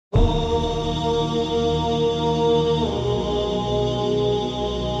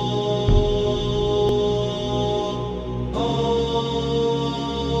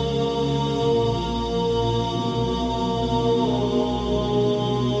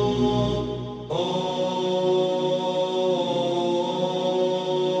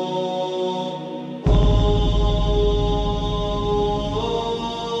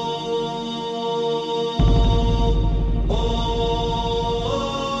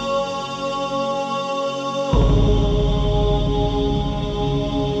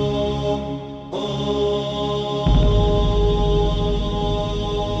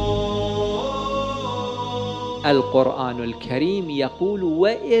القرآن الكريم يقول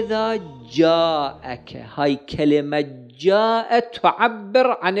وإذا جاءك، هاي كلمة جاء تعبر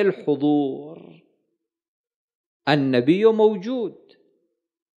عن الحضور. النبي موجود،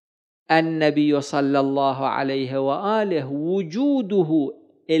 النبي صلى الله عليه وآله وجوده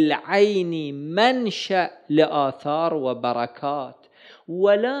العيني منشأ لآثار وبركات،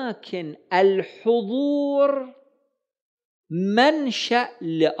 ولكن الحضور منشأ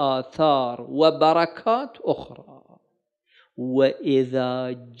لآثار وبركات أخرى.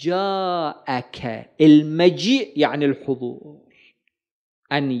 وإذا جاءك، المجيء يعني الحضور،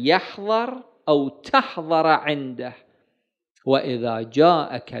 أن يحضر أو تحضر عنده. وإذا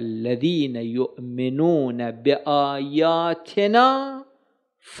جاءك الذين يؤمنون بآياتنا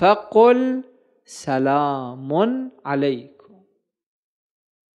فقل سلام عليكم.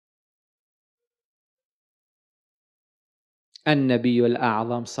 النبي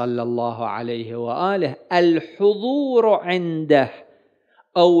الأعظم صلى الله عليه وآله الحضور عنده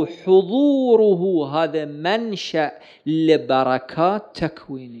أو حضوره هذا منشأ لبركات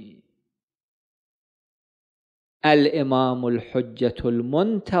تكوينية. الإمام الحجة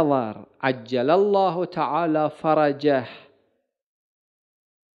المنتظر عجل الله تعالى فرجه،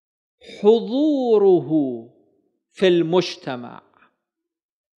 حضوره في المجتمع،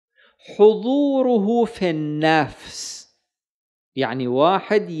 حضوره في النفس، يعني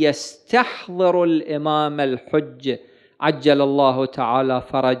واحد يستحضر الإمام الحجة عجل الله تعالى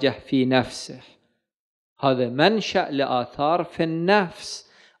فرجه في نفسه، هذا منشأ لآثار في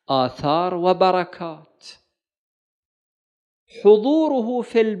النفس، آثار وبركات. حضوره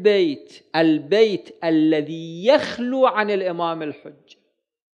في البيت، البيت الذي يخلو عن الإمام الحجة.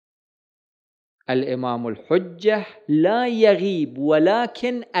 الإمام الحجة لا يغيب،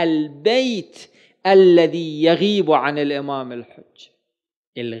 ولكن البيت الذي يغيب عن الإمام الحجة،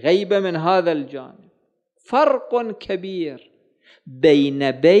 الغيبة من هذا الجانب. فرق كبير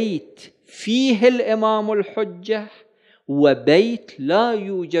بين بيت فيه الإمام الحجة وبيت لا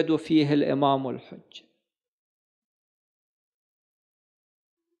يوجد فيه الإمام الحجة.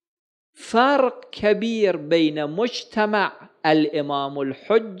 فرق كبير بين مجتمع الإمام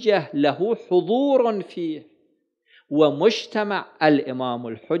الحجة له حضور فيه ومجتمع الإمام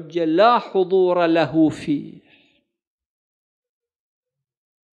الحجة لا حضور له فيه.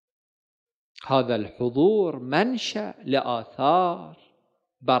 هذا الحضور منشأ لآثار،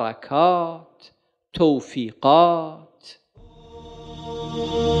 بركات، توفيقات.